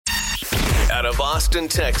out of Austin,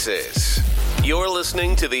 Texas. You're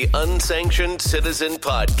listening to the Unsanctioned Citizen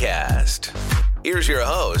Podcast. Here's your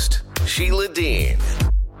host, Sheila Dean.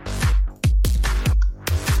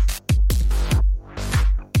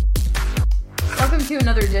 Welcome to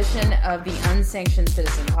another edition of the Unsanctioned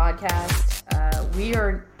Citizen Podcast. We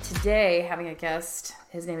are today having a guest.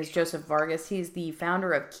 His name is Joseph Vargas. He's the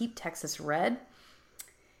founder of Keep Texas Red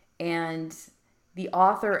and the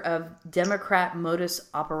author of Democrat Modus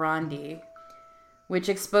Operandi, which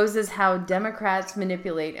exposes how Democrats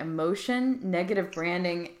manipulate emotion, negative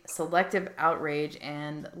branding, selective outrage,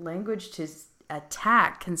 and language to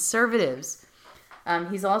attack conservatives.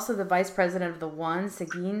 He's also the vice president of the Juan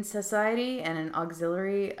Seguin Society and an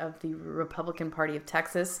auxiliary of the Republican Party of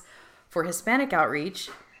Texas for Hispanic outreach.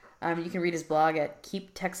 You can read his blog at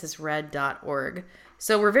keeptexasred.org.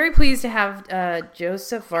 So we're very pleased to have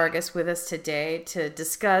Joseph Vargas with us today to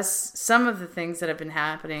discuss some of the things that have been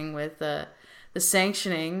happening with the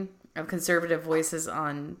sanctioning of conservative voices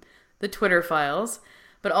on the Twitter files,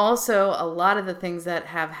 but also a lot of the things that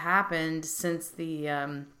have happened since the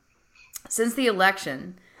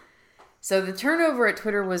election. So the turnover at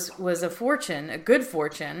Twitter was a fortune, a good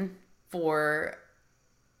fortune for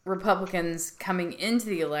Republicans coming into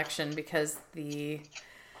the election because the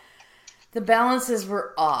balances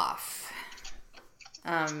were off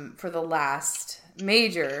for the last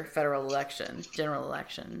major federal election, general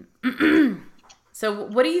election. So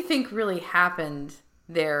what do you think really happened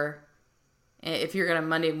there if you're going to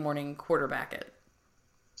Monday morning quarterback it?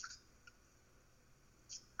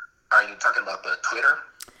 Are you talking about the Twitter?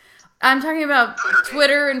 I'm talking about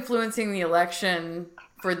Twitter influencing the election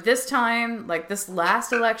for this time, like this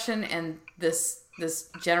last election and this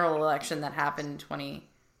general election that happened in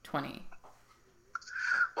 2020.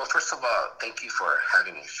 Well, first of all, thank you for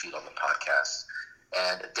having me, Sheila, on the podcast.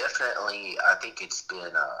 And definitely, I think it's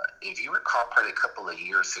been, if you recall, probably a couple of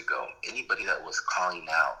years ago, anybody that was calling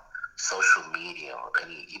out social media or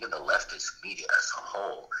even the leftist media as a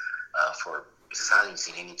whole for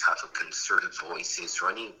silencing any type of conservative voices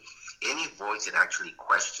or any voice that actually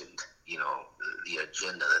questioned, the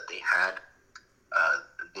agenda that they had,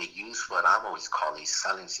 they used what I've always called a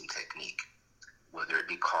silencing technique, whether it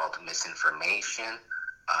be called misinformation,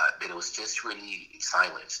 but it was just really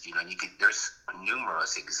silenced. There's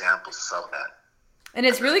numerous examples of that. And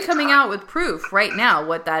it's really coming out with proof right now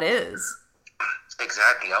what that is.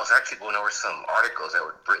 Exactly. I was actually going over some articles that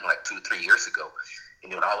were written like 2-3 years ago,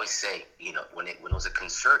 and they would always say, when it was a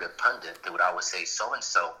conservative pundit, they would always say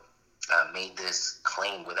so-and-so made this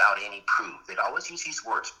claim without any proof. They'd always use these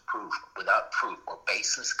words, proof, without proof, or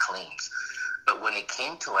baseless claims. But when it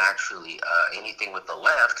came to actually anything with the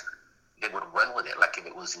left, they would run with it like if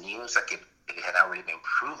it was news, like if it had already been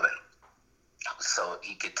proven. So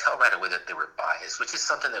you could tell right away that they were biased, which is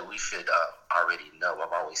something that we should already know.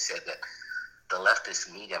 I've always said that the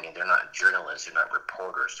leftist media, they're not journalists, they're not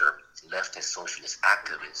reporters, they're leftist socialist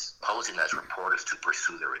activists posing as reporters to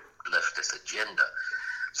pursue their leftist agenda.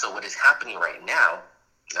 So what is happening right now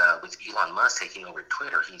with Elon Musk taking over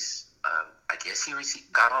Twitter, he's, I guess he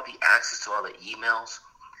got all the access to all the emails,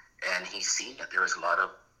 and he's seen that there is a lot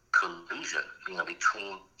of collusion,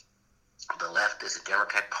 between the leftist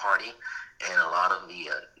Democrat Party and a lot of the,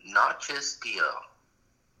 not just the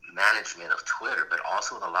management of Twitter, but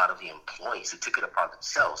also a lot of the employees who took it upon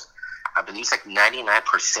themselves. I believe it's like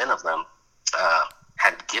 99% of them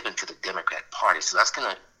had given to the Democrat Party. So that's going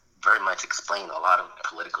to very much explain a lot of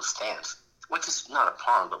political stance, which is not a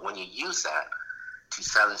problem. But when you use that to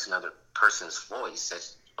silence another person's voice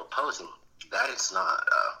that's opposing, that is not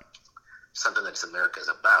something that America is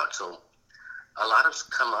about. So a lot has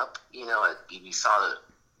come up. We saw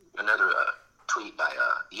another tweet by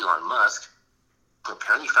Elon Musk, who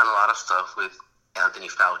apparently found a lot of stuff with Anthony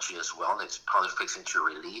Fauci as well. That's probably fixing to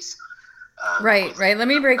release. Right. Let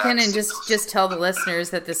me break in and just tell the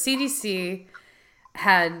listeners that the CDC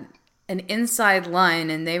had an inside line,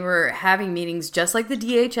 and they were having meetings just like the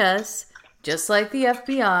DHS, just like the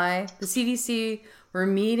FBI. The CDC were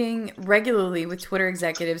meeting regularly with Twitter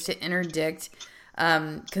executives to interdict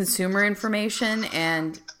consumer information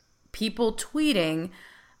and people tweeting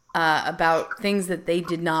about things that they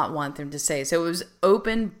did not want them to say. So it was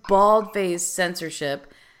open, bald-faced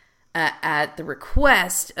censorship at the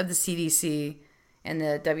request of the CDC and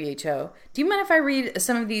the WHO. Do you mind if I read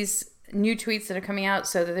some of these new tweets that are coming out?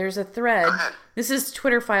 So that there's a thread. This is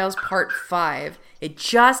Twitter Files Part 5. It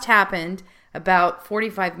just happened about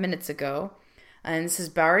 45 minutes ago. And this is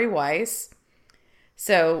Barry Weiss.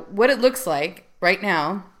 So what it looks like right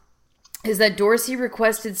now is that Dorsey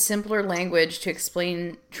requested simpler language to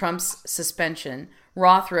explain Trump's suspension.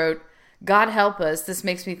 Roth wrote, "God help us, this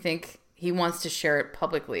makes me think he wants to share it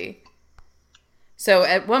publicly. So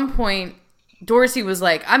at one point, Dorsey was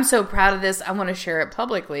like, I'm so proud of this, I want to share it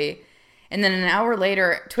publicly. And then an hour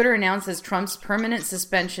later, Twitter announces Trump's permanent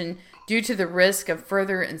suspension due to the risk of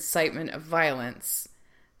further incitement of violence.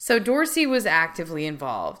 So Dorsey was actively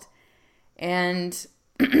involved. And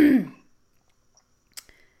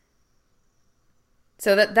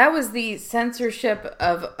so that was the censorship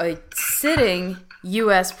of a sitting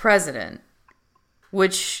U.S. president,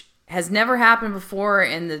 which has never happened before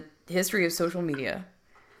in the history of social media.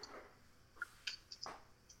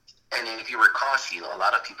 And if you recall, Sheila, a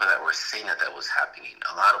lot of people that were saying that was happening,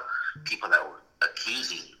 a lot of people that were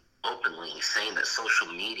accusing openly, saying that social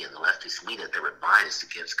media, the leftist media, they were biased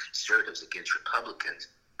against conservatives, against Republicans,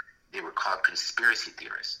 they were called conspiracy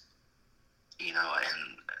theorists. And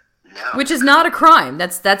now, which is not a crime.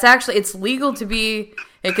 That's actually, it's legal to be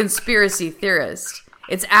a conspiracy theorist.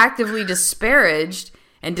 It's actively disparaged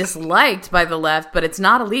and disliked by the left, but it's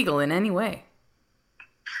not illegal in any way.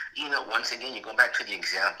 Once again, you go back to the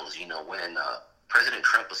examples, when President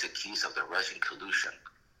Trump was accused of the Russian collusion,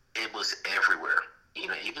 it was everywhere.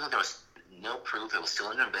 Even though there was no proof, it was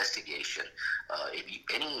still an investigation.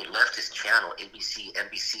 Any leftist channel, ABC,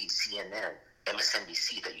 NBC, CNN,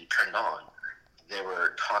 MSNBC that you turned on, they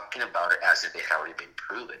were talking about it as if it had already been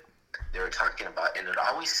proven. They were talking about, and it would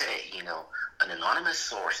always say, an anonymous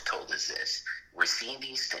source told us this. We're seeing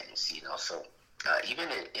these things, so even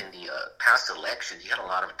in the past elections, you had a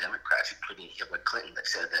lot of Democrats, including Hillary Clinton, that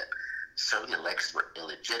said that some of the elections were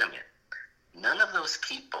illegitimate. None of those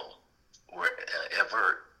people were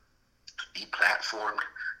ever deplatformed.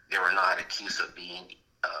 They were not accused of being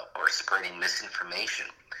or spreading misinformation,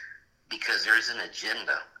 because there's an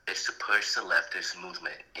agenda. It's to push the leftist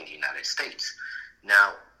movement in the United States.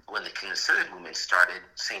 Now, when the conservative movement started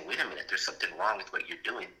saying, wait a minute, there's something wrong with what you're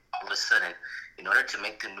doing, all of a sudden, in order to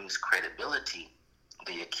make them lose credibility,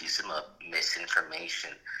 they accuse them of misinformation.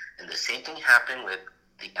 And the same thing happened with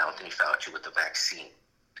the Anthony Fauci with the vaccine.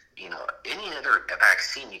 Any other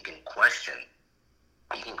vaccine you can question.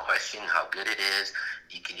 You can question how good it is.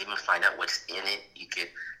 You can even find out what's in it. You can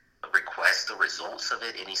request the results of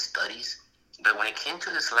it, any studies. But when it came to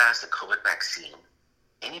this last COVID vaccine,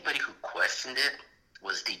 anybody who questioned it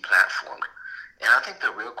was deplatformed. And I think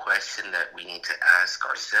the real question that we need to ask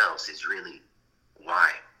ourselves is really why?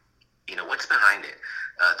 What's behind it?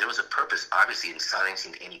 There was a purpose, obviously, in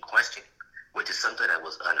silencing any question, which is something that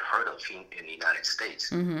was unheard of in the United States.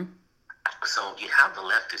 Mm-hmm. So you have the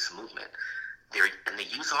leftist movement, and they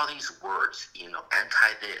use all these words,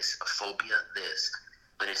 anti-this, phobia this,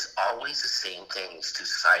 but it's always the same things to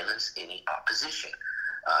silence any opposition.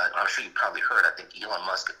 I'm sure you probably heard, I think Elon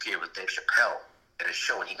Musk appeared with Dave Chappelle at a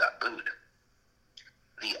show and he got booed.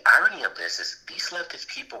 The irony of this is these leftist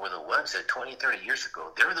people were the ones that 20, 30 years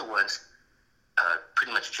ago, they were the ones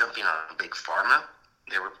pretty much jumping on Big Pharma.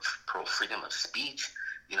 They were pro-freedom of speech.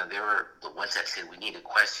 They were the ones that said we need to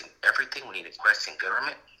question everything. We need to question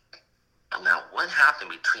government. And now, what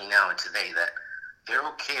happened between now and today that they're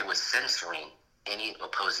okay with censoring any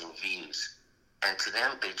opposing views? And to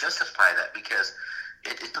them, they justify that because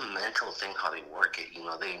it's a mental thing how they work it.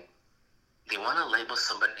 They want to label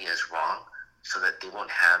somebody as wrong so that they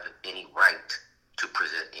won't have any right to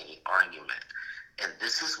present any argument. And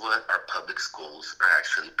this is what our public schools are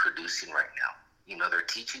actually producing right now. They're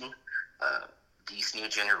teaching these new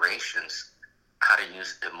generations how to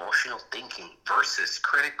use emotional thinking versus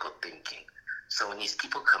critical thinking. So when these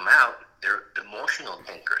people come out, they're emotional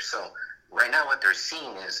thinkers. So right now what they're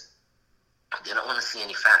seeing is they don't want to see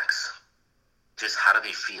any facts. Just how do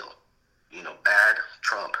they feel? Bad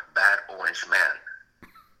Trump, bad orange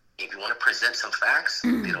man. If you want to present some facts, they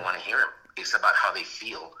don't want to hear them. It's about how they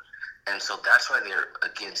feel. And so that's why they're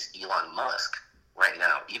against Elon Musk right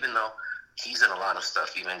now, even though he's in a lot of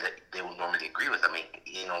stuff even that they would normally agree with. I mean,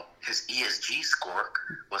 his ESG score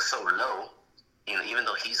was so low, even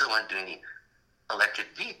though he's the one doing the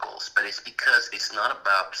electric vehicles. But it's because it's not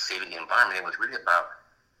about saving the environment. It was really about,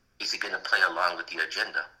 is he going to play along with the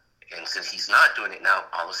agenda? And since he's not doing it now,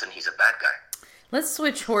 all of a sudden he's a bad guy. Let's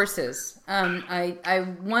switch horses. I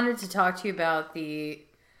wanted to talk to you about the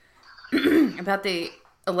about the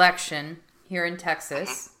election here in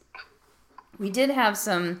Texas. We did have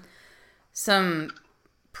some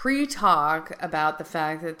pre-talk about the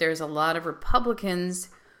fact that there's a lot of Republicans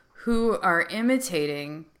who are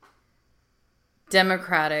imitating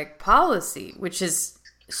Democratic policy, which is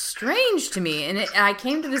strange to me. And I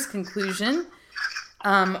came to this conclusion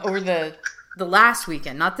over the last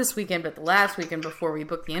weekend, not this weekend, but the last weekend before we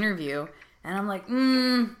booked the interview. And I'm like,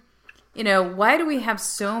 why do we have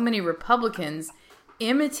so many Republicans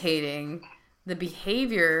imitating the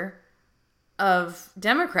behavior of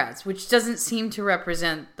Democrats, which doesn't seem to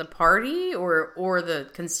represent the party or the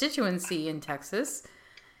constituency in Texas.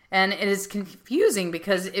 And it is confusing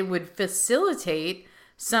because it would facilitate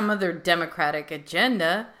some of their Democratic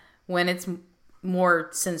agenda when it's more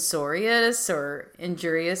censorious or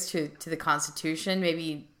injurious to the Constitution,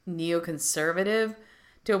 maybe neoconservative,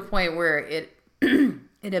 to a point where it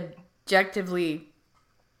it objectively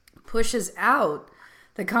pushes out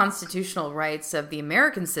the constitutional rights of the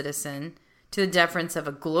American citizen to the deference of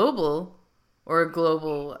a global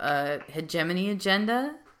hegemony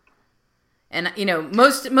agenda. And, you know,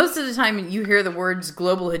 most of the time you hear the words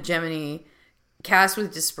global hegemony cast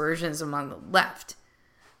with dispersions among the left.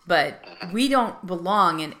 But we don't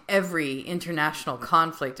belong in every international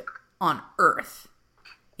conflict on Earth.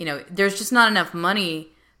 You know, there's just not enough money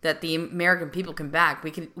that the American people can back.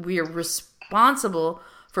 We are responsible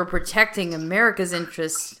for protecting America's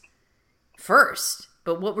interests first.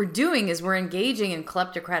 But what we're doing is we're engaging in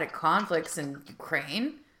kleptocratic conflicts in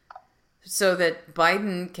Ukraine so that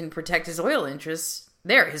Biden can protect his oil interests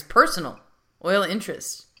there, his personal oil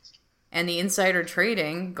interests, and the insider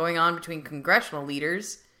trading going on between congressional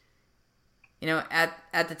leaders, you know,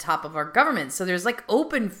 at the top of our government. So there's like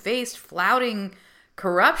open-faced flouting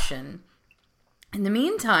corruption. In the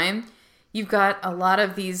meantime, you've got a lot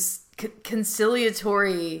of these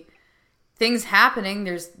conciliatory things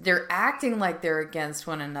happening. They're acting like they're against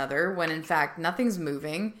one another when in fact nothing's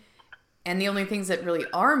moving. And the only things that really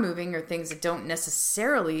are moving are things that don't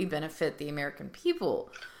necessarily benefit the American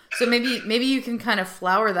people. So maybe you can kind of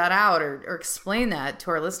flower that out or explain that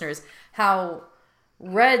to our listeners, how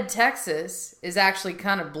red Texas is actually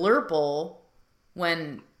kind of blurple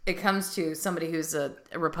when it comes to somebody who's a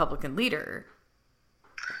Republican leader.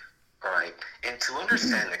 Right. And to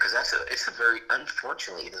understand that, because it's a very,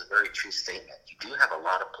 unfortunately, it is a very true statement. You do have a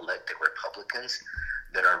lot of elected Republicans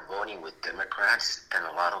that are voting with Democrats, and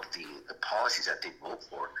a lot of the policies that they vote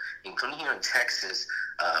for, including here in Texas,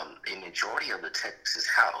 a majority of the Texas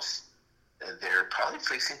House, they're probably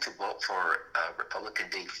fixing to vote for Republican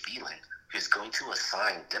Dave Phelan, who's going to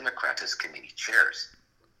assign Democrats as committee chairs.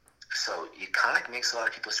 So it kind of makes a lot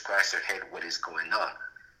of people scratch their head what is going on.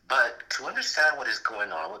 But to understand what is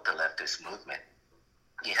going on with the leftist movement,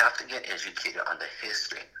 you have to get educated on the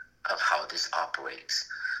history of how this operates.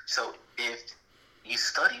 So if you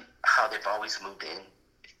study how they've always moved in,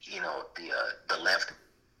 you know, the left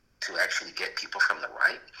to actually get people from the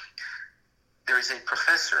right, there is a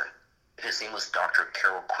professor, his name was Dr.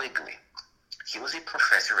 Carroll Quigley. He was a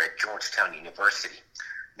professor at Georgetown University.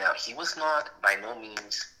 Now, he was not by no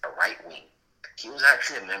means a right-wing. He was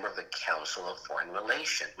actually a member of the Council of Foreign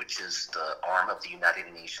Relations, which is the arm of the United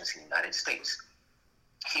Nations in the United States.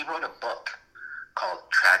 He wrote a book called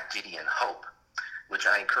Tragedy and Hope, which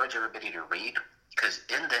I encourage everybody to read, because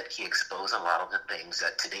in that he exposed a lot of the things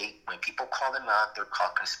that today, when people call them out, they're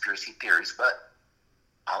called conspiracy theories, but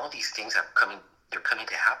all of these things they're coming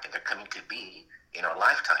to happen, they're coming to be in our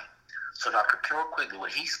lifetime. So Dr. Carroll Quigley,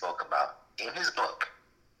 what he spoke about in his book,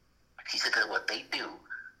 he said that what they do,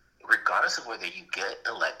 regardless of whether you get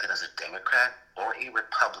elected as a Democrat or a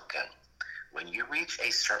Republican, when you reach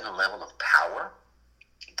a certain level of power,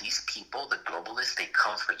 these people, the globalists, they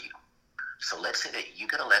come for you. So let's say that you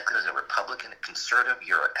get elected as a Republican, a conservative,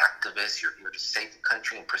 you're an activist, you're to save the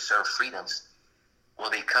country and preserve freedoms.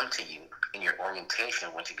 Well, they come to you in your orientation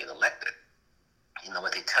once you get elected. You know,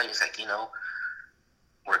 what they tell you is like, you know,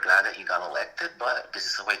 we're glad that you got elected, but this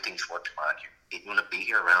is the way things work around here. If you want to be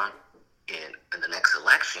here around in the next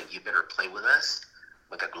election, you better play with us,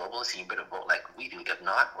 with the globalists, and you better vote like we do. If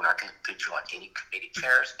not, we're not going to put you on any committee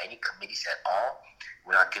chairs, any committees at all.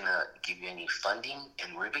 We're not going to give you any funding,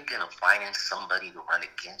 and we're even going to finance somebody to run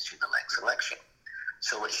against you the next election.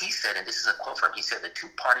 So what he said, and this is a quote from him, he said the two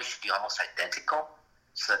parties should be almost identical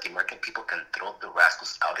so that the American people can throw the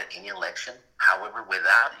rascals out at any election, however,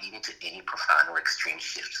 without leading to any profound or extreme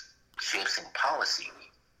shifts in policy.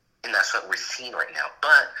 And that's what we're seeing right now.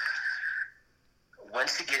 But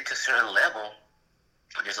once you get to a certain level,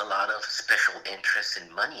 there's a lot of special interests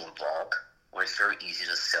and money involved where it's very easy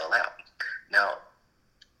to sell out. Now,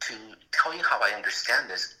 to tell you how I understand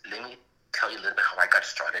this, let me tell you a little bit how I got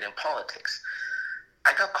started in politics.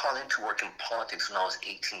 I got called in to work in politics when I was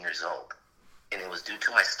 18 years old, and it was due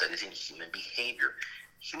to my studies in human behavior.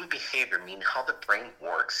 Human behavior means how the brain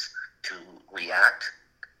works to react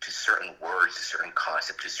to certain words, to certain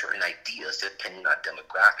concepts, to certain ideas, depending on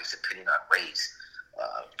demographics, depending on race,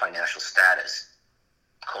 financial status,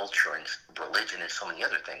 culture, and religion, and so many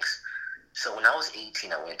other things. So when I was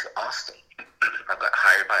 18, I went to Austin. I got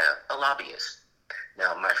hired by a lobbyist.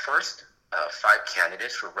 Now, my first 5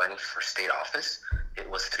 candidates were running for state office. It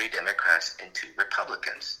was 3 Democrats Democrats into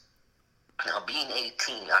Republicans. Now, being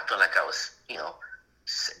 18, I felt like I was,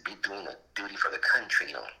 be doing a duty for the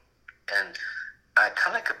country, and I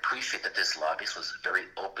kind of like appreciate that this lobbyist was very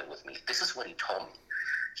open with me. This is what he told me.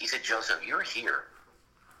 He said, Joseph, you're here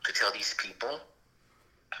to tell these people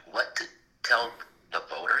what to tell the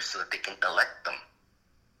voters so that they can elect them.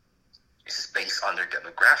 This is based on their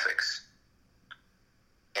demographics.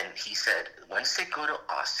 And he said, once they go to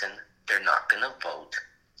Austin, they're not going to vote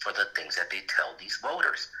for the things that they tell these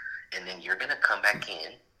voters. And then you're going to come back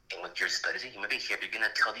in, and with your studies in human behavior, you're going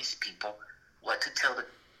to tell these people what to tell the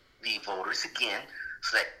voters again,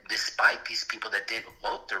 so that despite these people that did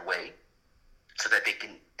vote their way, so that they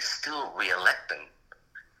can still reelect them.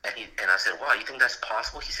 And I said, wow, you think that's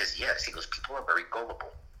possible? He says, yes. He goes, people are very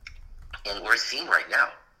gullible. And we're seeing right now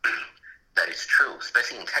that it's true,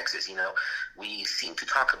 especially in Texas. We seem to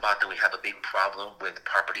talk about that we have a big problem with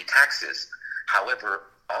property taxes. However,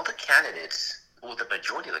 all the candidates, the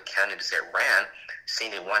majority of the candidates that ran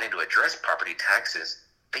saying they wanted to address property taxes,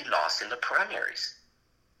 they lost in the primaries.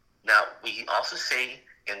 Now, we also say,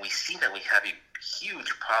 and we see that we have a huge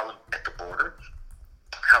problem at the border.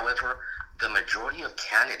 However, the majority of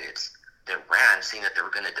candidates that ran saying that they were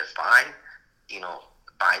going to defy,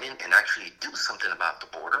 Biden and actually do something about the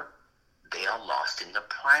border, they all lost in the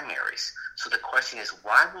primaries. So the question is,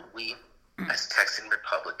 why would we, as Texan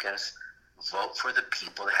Republicans, vote for the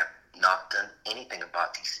people that have not done anything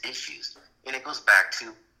about these issues? And it goes back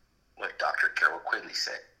to what Dr. Carol Quigley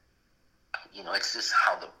said. It's just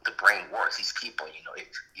how the brain works. These people, if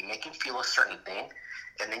you make them feel a certain thing,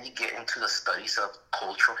 and then you get into the studies of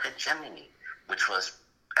cultural hegemony, which was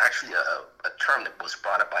actually a term that was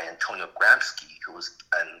brought up by Antonio Gramsci, who was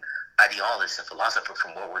an ideologist and philosopher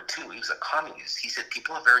from World War II. He was a communist. He said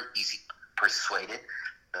people are very easy persuaded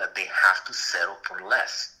that they have to settle for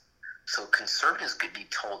less. So conservatives could be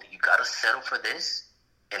told, you got to settle for this,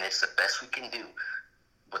 and it's the best we can do.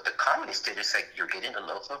 What the communists did is like, you're getting a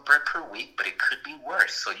loaf of bread per week, but it could be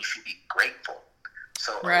worse, so you should be grateful.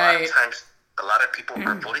 So right. A lot of times, a lot of people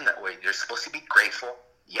are voting that way. They're supposed to be grateful.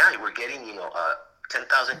 Yeah, we're getting,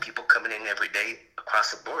 10,000 people coming in every day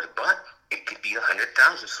across the board, but it could be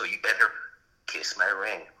 100,000, so you better kiss my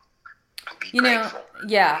ring. Be grateful.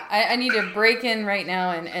 Yeah, I need to break in right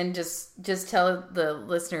now and just tell the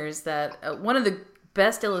listeners that one of the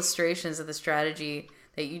best illustrations of the strategy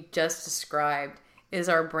that you just described is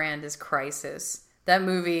Our Brand is Crisis. That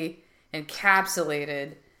movie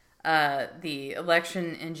encapsulated the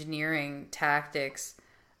election engineering tactics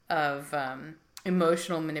of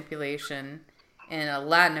emotional manipulation in a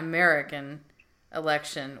Latin American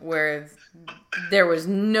election where there was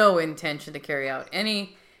no intention to carry out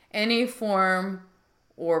any form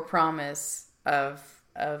or promise of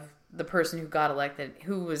the person who got elected,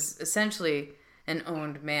 who was essentially an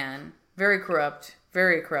owned man, very corrupt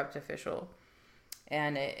official.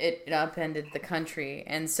 And it upended the country.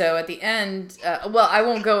 And so at the end, I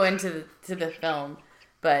won't go into the film,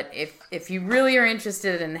 but if you really are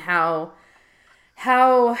interested in how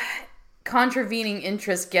contravening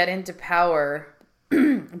interests get into power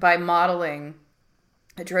by modeling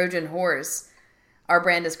a Trojan horse, Our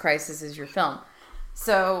Brand is Crisis is your film.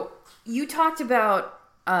 So you talked about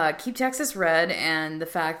Keep Texas Red and the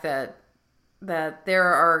fact that there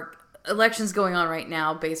are elections going on right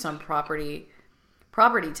now based on property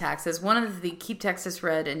taxes. One of the Keep Texas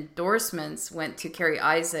Red endorsements went to Carrie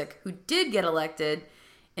Isaac, who did get elected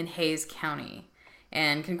in Hays County.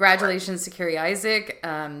 And congratulations to Carrie Isaac.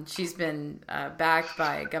 She's been backed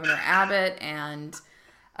by Governor Abbott and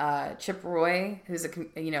Chip Roy, who's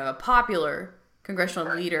a popular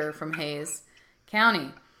congressional leader from Hays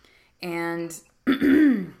County. And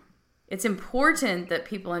it's important that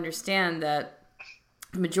people understand that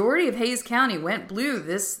the majority of Hays County went blue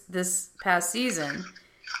this past season.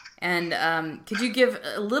 And could you give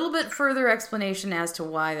a little bit further explanation as to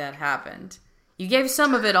why that happened? You gave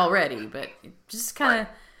some of it already, but just kind of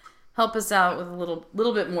help us out with a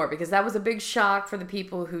little bit more, because that was a big shock for the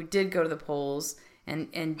people who did go to the polls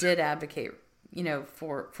and did advocate,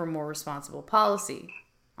 for more responsible policy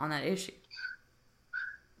on that issue.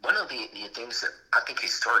 One of the things that I think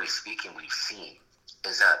historically speaking we've seen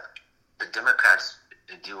is that the Democrats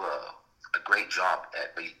do a great job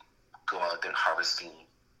at go out there harvesting,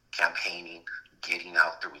 campaigning, getting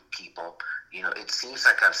out there with people. It seems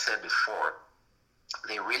like I've said before,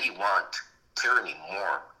 they really want tyranny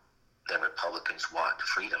more than Republicans want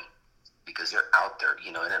freedom, because they're out there,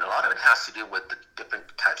 and a lot of it has to do with the different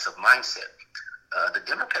types of mindset. The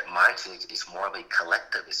Democrat mindset is more of a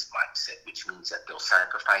collectivist mindset, which means that they'll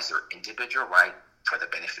sacrifice their individual right for the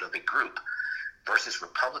benefit of a group. versus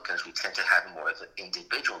Republicans, we tend to have more of an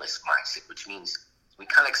individualist mindset, which means we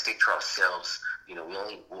kind of stick to ourselves. You know,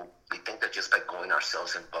 we think that just by going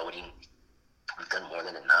ourselves and voting, we've done more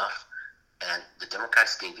than enough. And the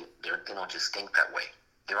Democrats, they don't just think that way.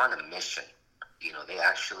 They're on a mission. You know, they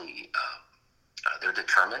actually, they're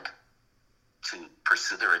determined to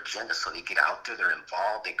pursue their agenda. So they get out there, they're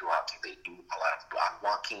involved, they go out there, they do a lot of block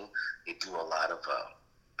walking, they do a lot of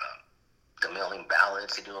the mailing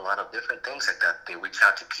ballots, they do a lot of different things like that. They reach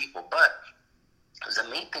out to people. But the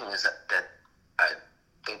main thing is that I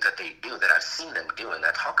think that they do, that I've seen them do, and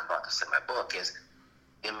I talk about this in my book, is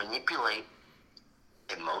they manipulate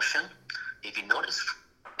emotion. If you notice,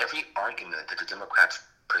 every argument that the Democrats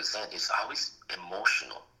present is always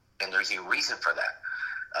emotional, and there's a reason for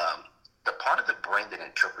that. The part of the brain that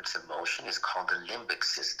interprets emotion is called the limbic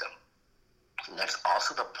system. And that's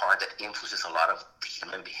also the part that influences a lot of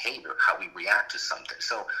human behavior, how we react to something.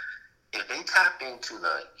 So if they tap into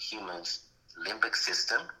the human's limbic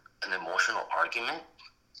system, an emotional argument,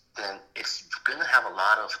 then it's going to have a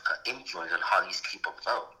lot of influence on how these people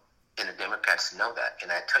vote. And the Democrats know that.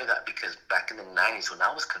 And I tell you that because back in the 90s when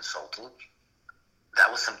I was consulting,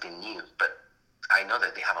 that was something new. But I know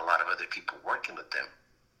that they have a lot of other people working with them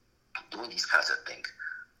doing these kinds of things.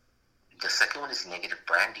 The second one is negative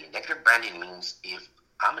branding. Negative branding means if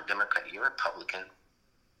I'm a Democrat, you're a Republican,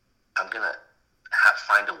 I'm going to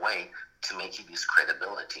find a way to make you lose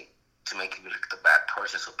credibility, to make you look the bad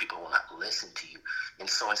person so people will not listen to you. And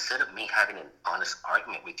so instead of me having an honest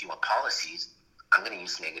argument with you on policies, I'm going to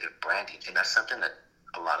use negative branding. And that's something that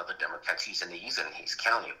a lot of the Democrats use, and they use it in Hays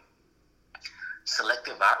County.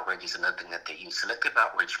 Selective outrage is another thing that they use. Selective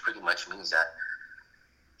outrage pretty much means that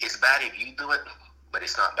it's bad if you do it, but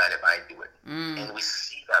it's not bad if I do it. And we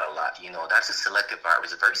see that a lot. You know, that's a selective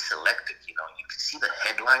outrage. It's very selective. You know, you can see the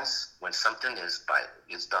headlines when something is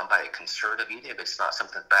done by a conservative, even if it's not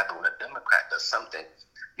something bad, but when a Democrat does something,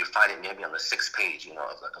 you find it maybe on the 6th page, you know,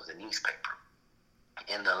 of the newspaper.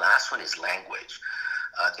 And the last one is language.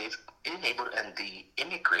 They've enabled, and the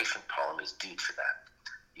immigration problem is due to that.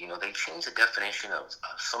 You know, they changed the definition of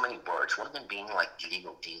so many words, one of them being like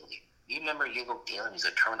illegal alien. You remember illegal alien is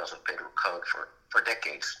a term that was in federal code for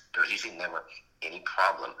decades. There's usually never any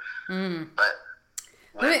problem.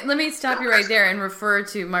 But let me stop you right there and refer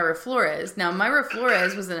to Myra Flores. Now, Myra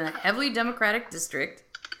Flores was in a heavily Democratic district,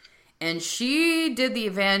 and she did the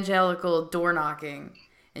evangelical door knocking.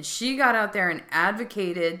 And she got out there and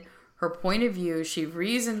advocated her point of view. She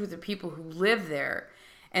reasoned with the people who live there.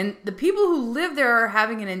 And the people who live there are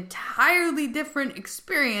having an entirely different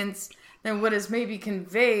experience than what is maybe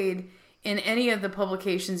conveyed in any of the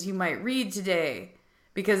publications you might read today,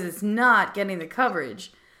 because it's not getting the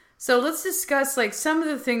coverage. So let's discuss like some of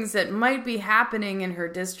the things that might be happening in her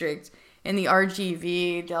district, in the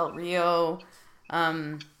RGV, Del Rio,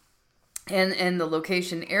 and the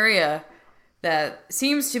location area that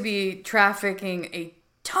seems to be trafficking a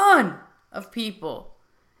ton of people,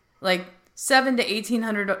 like 700 to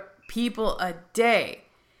 1,800 people a day.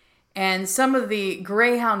 And some of the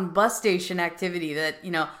Greyhound bus station activity that,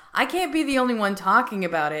 you know, I can't be the only one talking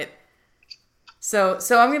about it. So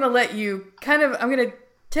I'm going to let you I'm going to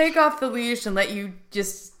take off the leash and let you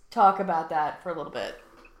just talk about that for a little bit.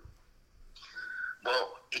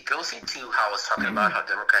 Well, it goes into how I was talking about how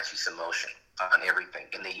Democrats use emotion on everything.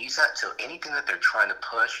 And they use that to anything that they're trying to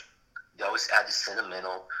push. They always add the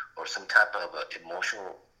sentimental or some type of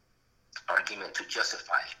emotional argument to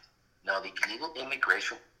justify it. Now, the illegal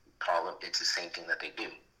immigration problem, it's the same thing that they do.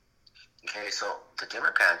 Okay, so the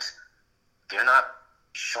Democrats, they're not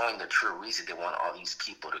showing the true reason they want all these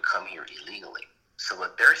people to come here illegally. So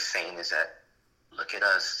what they're saying is that, look at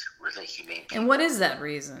us, we're the humane people. And what is that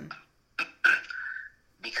reason?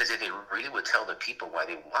 Because if they really would tell the people why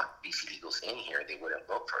they want these illegals in here, they wouldn't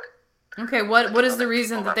vote for it. Okay, what is the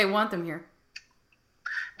reason that they want them here?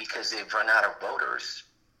 Because they've run out of voters.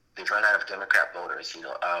 They've run out of Democrat voters. You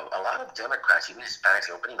know, a lot of Democrats, even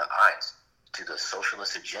Hispanics, are opening the eyes to the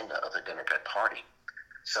socialist agenda of the Democrat Party.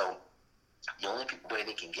 So the only way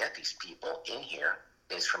they can get these people in here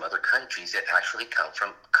is from other countries that actually come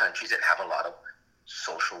from countries that have a lot of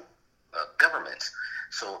social governments.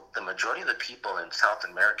 So the majority of the people in South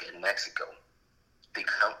America and Mexico,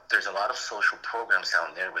 there's a lot of social programs down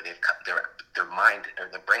there where their mind or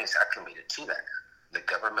their brain is acclimated to that. The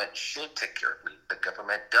government should take care of me. The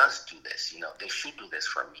government does do this. You know, they should do this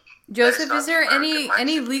for me. Joseph, is there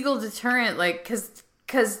any legal deterrent, like,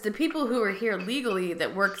 because the people who are here legally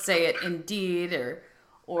that work, say, at Indeed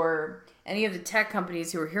or any of the tech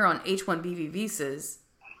companies who are here on H-1B visas,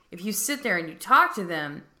 if you sit there and you talk to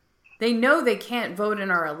them, they know they can't vote in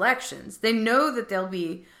our elections. They know that they'll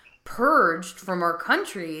be purged from our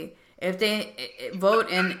country if they vote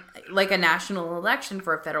in like a national election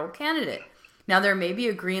for a federal candidate. Now, there may be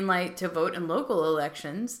a green light to vote in local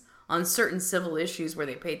elections on certain civil issues where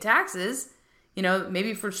they pay taxes,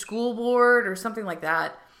 maybe for school board or something like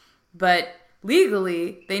that. But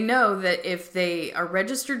legally, they know that if they are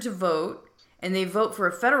registered to vote and they vote for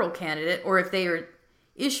a federal candidate, or if they are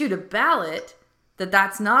issued a ballot,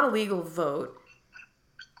 that's not a legal vote.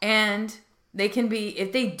 And they can be,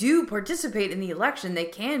 if they do participate in the election, they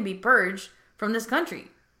can be purged from this country.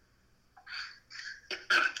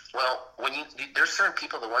 Well, there's certain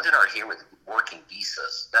people, the ones that are here with working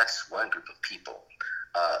visas, that's one group of people.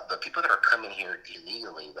 The people that are coming here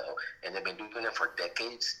illegally, though, and they've been doing it for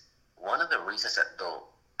decades, one of the reasons that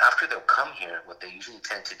after they'll come here, what they usually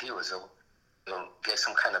tend to do is they'll get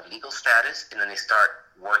some kind of legal status, and then they start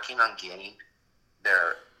working on getting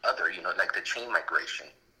their other, like the chain migration,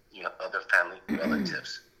 other family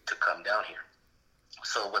relatives to come down here.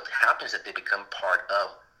 So what happens is that they become part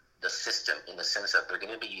of the system in the sense that they're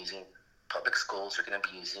going to be using public schools, they're going to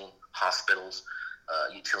be using hospitals,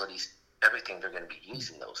 utilities, everything, they're going to be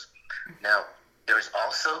using those. Now, there's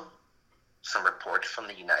also some reports from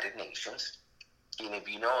the United Nations, and if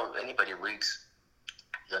anybody reads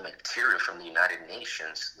the material from the United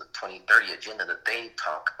Nations, the 2030 agenda that they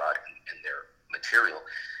talk about in their material,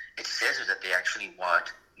 it says that they actually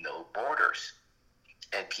want no borders.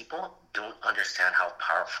 And people don't understand how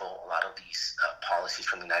powerful a lot of these policies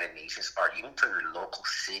from the United Nations are, even to their local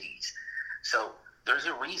cities. So there's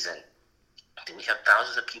a reason that we have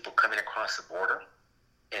thousands of people coming across the border.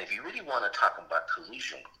 And if you really want to talk about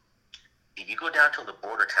collusion, if you go down to the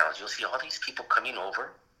border towns, you'll see all these people coming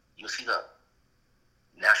over. You'll see the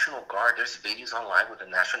National Guard. There's videos online where the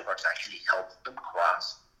National Guards actually help them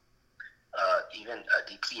cross. Even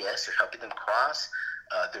DPS are helping them cross.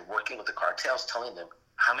 They're working with the cartels, telling them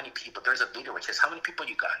how many people. There's a video which says, how many people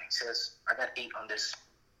you got? He says, I got 8 on this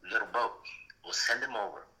little boat. We'll send them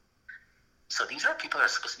over. So these are people that are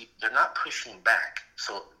supposed to be, they're not pushing back.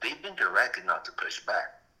 So they've been directed not to push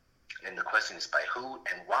back. And the question is by who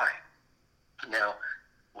and why? Now,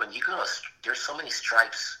 when you go, there's so many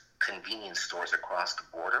Stripes convenience stores across the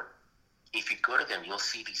border. If you go to them, you'll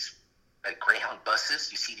see these like Greyhound buses.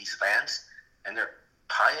 You see these vans, and they're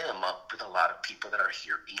piling them up with a lot of people that are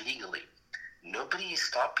here illegally. Nobody is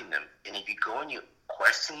stopping them. And if you go and you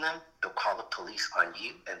question them, they'll call the police on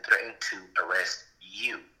you and threaten to arrest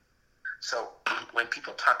you. So when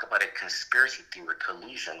people talk about a conspiracy theory,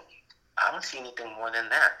 collusion, I don't see anything more than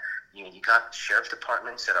that. You got sheriff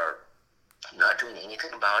departments that are not doing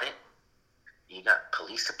anything about it. You got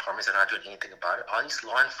police departments that are not doing anything about it. All these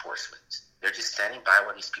law enforcement, they're just standing by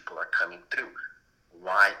while these people are coming through.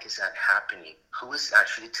 Why is that happening? Who is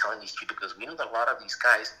actually telling these people? Because we know that a lot of these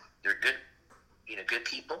guys, they're good, good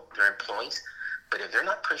people, they're employees. But if they're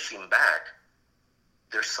not pushing back,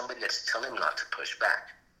 there's somebody that's telling them not to push back.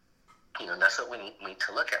 And that's what we need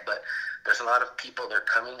to look at. But there's a lot of people, they're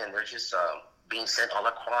coming and they're just being sent all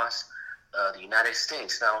across the United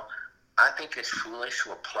States. Now, I think it's foolish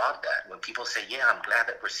to applaud that. When people say, yeah, I'm glad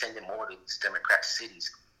that we're sending more to these Democrat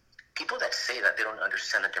cities. People that say that, they don't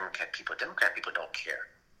understand the Democrat people. Democrat people don't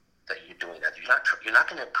care that you're doing that. You're not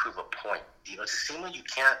going to prove a point. It's the same way you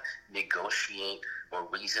can't negotiate or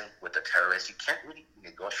reason with the terrorists. You can't really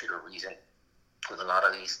negotiate or reason with a lot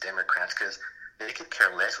of these Democrats because they could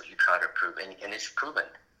care less what you try to prove. And it's proven.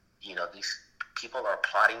 These people are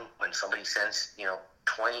plotting when somebody sends,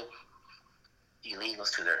 20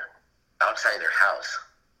 illegals to outside their house.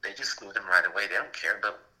 They just move them right away. They don't care.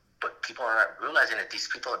 But people are not realizing that these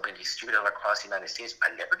people have been distributed all across the United States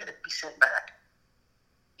are never going to be sent back.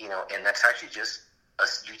 And that's actually just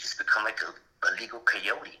you just become like a legal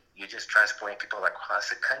coyote. You're just transporting people across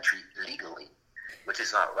the country legally, which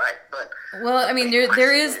is not right. But well, I mean,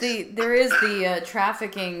 there is the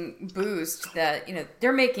trafficking boost that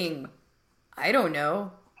they're making. I don't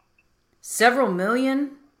know, several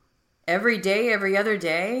million every day, every other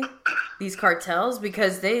day. These cartels,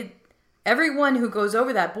 because everyone who goes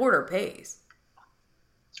over that border pays.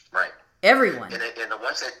 Right. Everyone. And the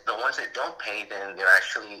ones that don't pay, then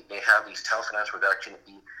they have these telefinance where they're actually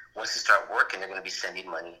once they start working, they're going to be sending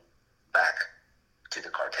money back to the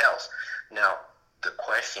cartels. Now, the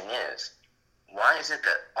question is, why is it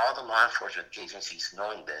that all the law enforcement agencies,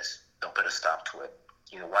 knowing this, don't put a stop to it?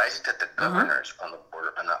 Why is it that the governors on the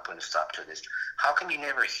border are not putting a stop to this? How come you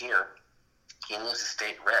never hear any of the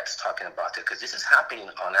state reps talking about it? Because this is happening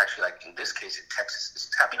on actually, like in this case in Texas,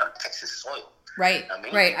 it's happening on Texas soil. Right,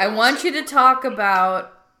 right. I want you to talk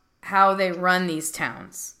about how they run these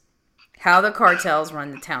towns. how the cartels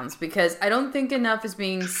run the towns, because I don't think enough is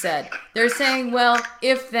being said. They're saying, well,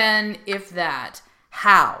 if then, if that.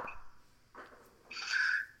 How?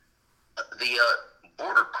 The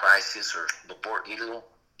border crisis or the illegal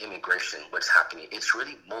immigration, what's happening, it's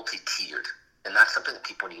really multi-tiered. And that's something that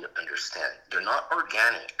people need to understand. They're not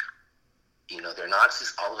organic. They're not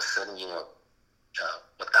just all of a sudden,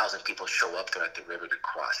 1,000 people show up there at the river to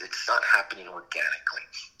cross. It's not happening organically.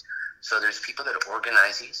 So there's people that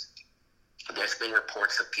organize these. There's been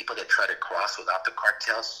reports of people that try to cross without the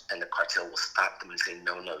cartels, and the cartel will stop them and say,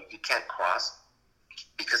 no, you can't cross,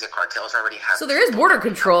 because the cartels already have... So there is border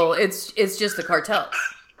control. It's just the cartels.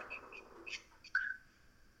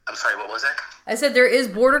 I'm sorry, what was that? I said there is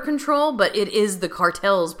border control, but it is the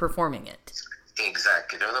cartels performing it.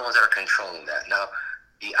 Exactly. They're the ones that are controlling that. Now,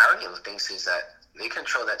 the irony of things is that they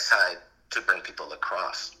control that side to bring people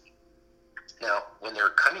across. Now, when they're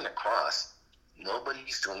coming across,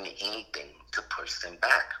 nobody's doing anything to push them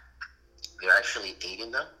back. They're actually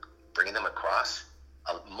aiding them, bringing them across.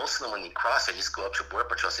 Most of them, when they cross, they just go up to Border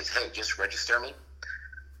Patrol and say, hey, just register me.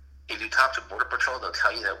 If you talk to Border Patrol, they'll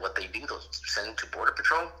tell you that what they do, they'll send them to Border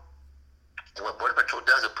Patrol. And what Border Patrol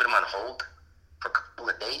does, they'll put them on hold for a couple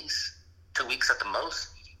of days, 2 weeks at the most,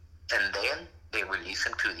 and then they release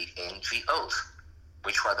them to the NGOs,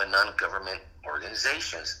 which are the non-government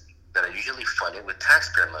organizations that are usually funded with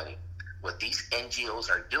taxpayer money. What these NGOs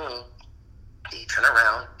are doing, they turn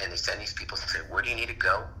around and they send these people and say, where do you need to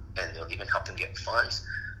go? And they'll even help them get funds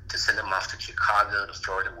to send them off to Chicago, to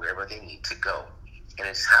Florida, wherever they need to go. And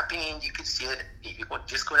it's happening. You can see it. If you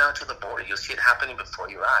just go down to the border, you'll see it happening before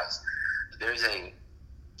your eyes. There's a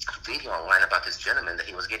video online about this gentleman that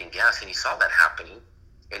he was getting gas, and he saw that happening,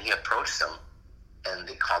 and he approached them, and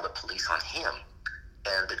they called the police on him.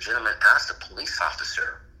 And the gentleman asked the police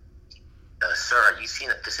officer, sir, are you seeing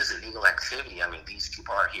that this is illegal activity? I mean, these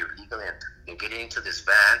people are here illegally, and they're getting into this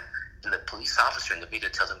van. And the police officer in the video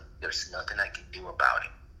tells him, there's nothing I can do about it.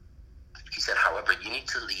 He said, however, you need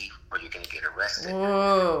to leave or you're going to get arrested.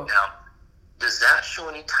 Whoa. Now, does that show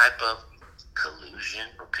any type of collusion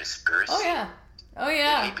or conspiracy? Oh,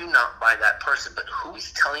 yeah. Maybe not by that person, but who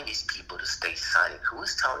is telling these people to stay silent? Who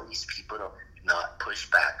is telling these people to not push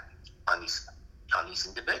back on these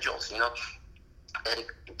individuals? And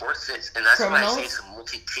it works, and that's why I say it's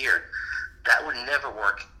multi-tiered. That would never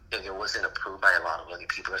work if it wasn't approved by a lot of other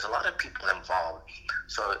people. There's a lot of people involved,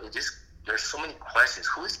 so there's so many questions.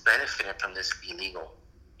 Who is benefiting from this illegal,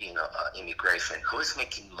 immigration? Who is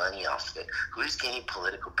making money off of it? Who is gaining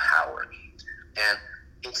political power? And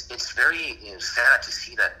it's very sad to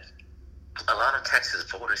see that a lot of Texas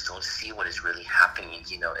voters don't see what is really happening.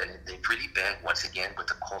 And they've really been, once again, with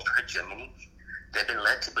the cultural hegemony. They've been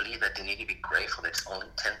led to believe that they need to be grateful that it's only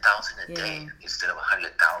 10,000 a day instead of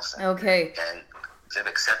 100,000. Okay. And they've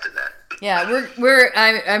accepted that. Yeah,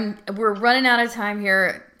 we're running out of time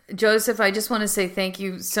here. Joseph, I just want to say thank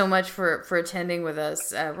you so much for attending with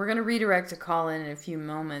us. We're going to redirect to call in a few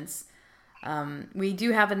moments. We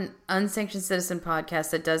do have an Unsanctioned Citizen podcast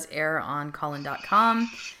that does air on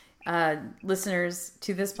callin.com. Listeners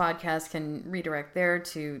to this podcast can redirect there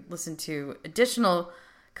to listen to additional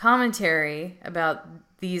commentary about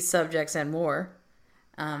these subjects and more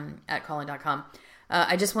at callin.com.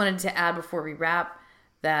 I just wanted to add before we wrap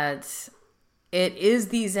that it is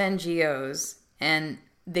these NGOs, and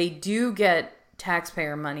they do get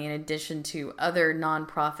taxpayer money in addition to other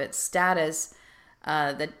nonprofit status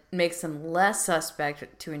that makes them less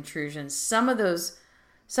suspect to intrusion. Some of those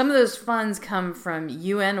funds come from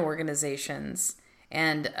UN organizations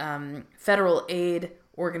and federal aid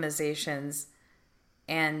organizations,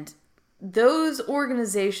 and those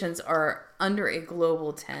organizations are under a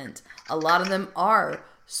global tent. A lot of them are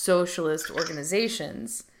socialist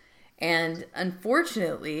organizations, and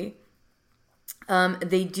unfortunately,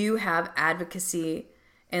 they do have advocacy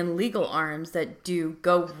and legal arms that do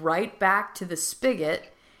go right back to the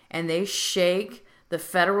spigot, and they shake the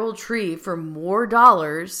federal tree for more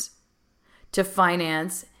dollars to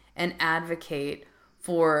finance and advocate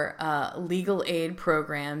for legal aid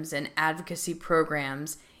programs and advocacy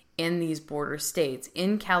programs in these border states.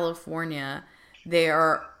 In California, they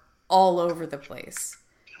are all over the place.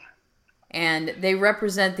 And they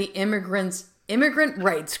represent the immigrant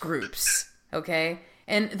rights groups, okay?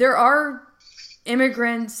 And there are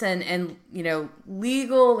immigrants and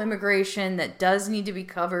legal immigration that does need to be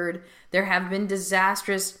covered. There have been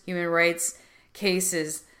disastrous human rights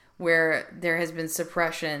cases where there has been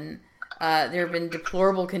suppression. There have been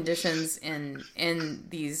deplorable conditions in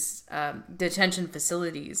these detention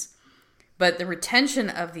facilities. But the retention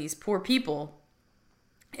of these poor people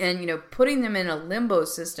and, putting them in a limbo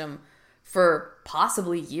system for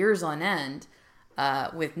possibly years on end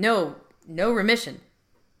with no remission.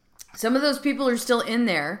 Some of those people are still in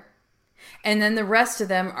there, and then the rest of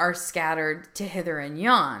them are scattered to hither and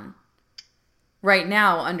yon right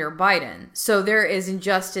now under Biden. So there is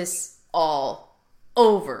injustice all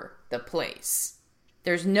over the place.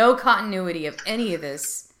 There's no continuity of any of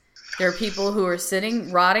this. There are people who are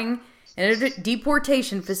sitting, rotting in a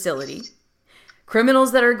deportation facility.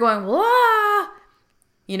 Criminals that are going, wah!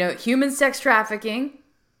 Human sex trafficking,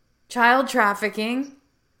 child trafficking,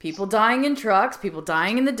 people dying in trucks, people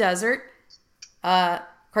dying in the desert,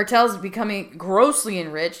 cartels becoming grossly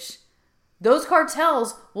enriched. Those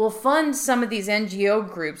cartels will fund some of these NGO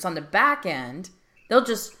groups on the back end. They'll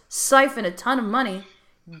just siphon a ton of money,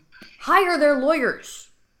 hire their lawyers,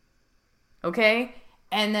 okay?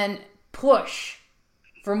 And then push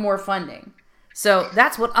for more funding. So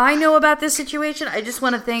that's what I know about this situation. I just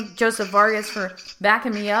want to thank Joseph Vargas for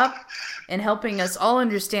backing me up and helping us all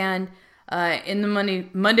understand in the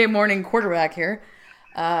Monday morning quarterback here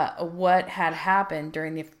what had happened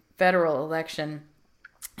during the federal election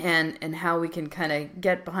and how we can kind of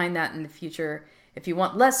get behind that in the future if you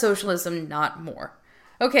want less socialism, not more.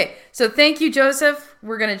 Okay, so thank you, Joseph.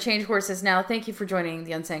 We're going to change horses now. Thank you for joining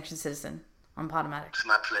the Unsanctioned Citizen on Podomatic. It's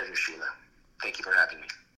my pleasure, Sheila. Thank you for having me.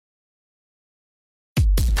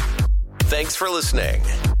 Thanks for listening.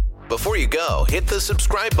 Before you go, hit the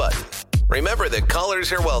subscribe button. Remember that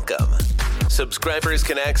callers are welcome. Subscribers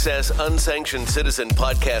can access Unsanctioned Citizen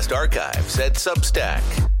podcast archives at Substack,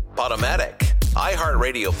 Podomatic,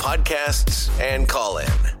 iHeartRadio podcasts, and Call-In.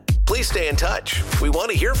 Please stay in touch. We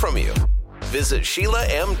want to hear from you. Visit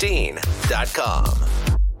SheilaMDean.com.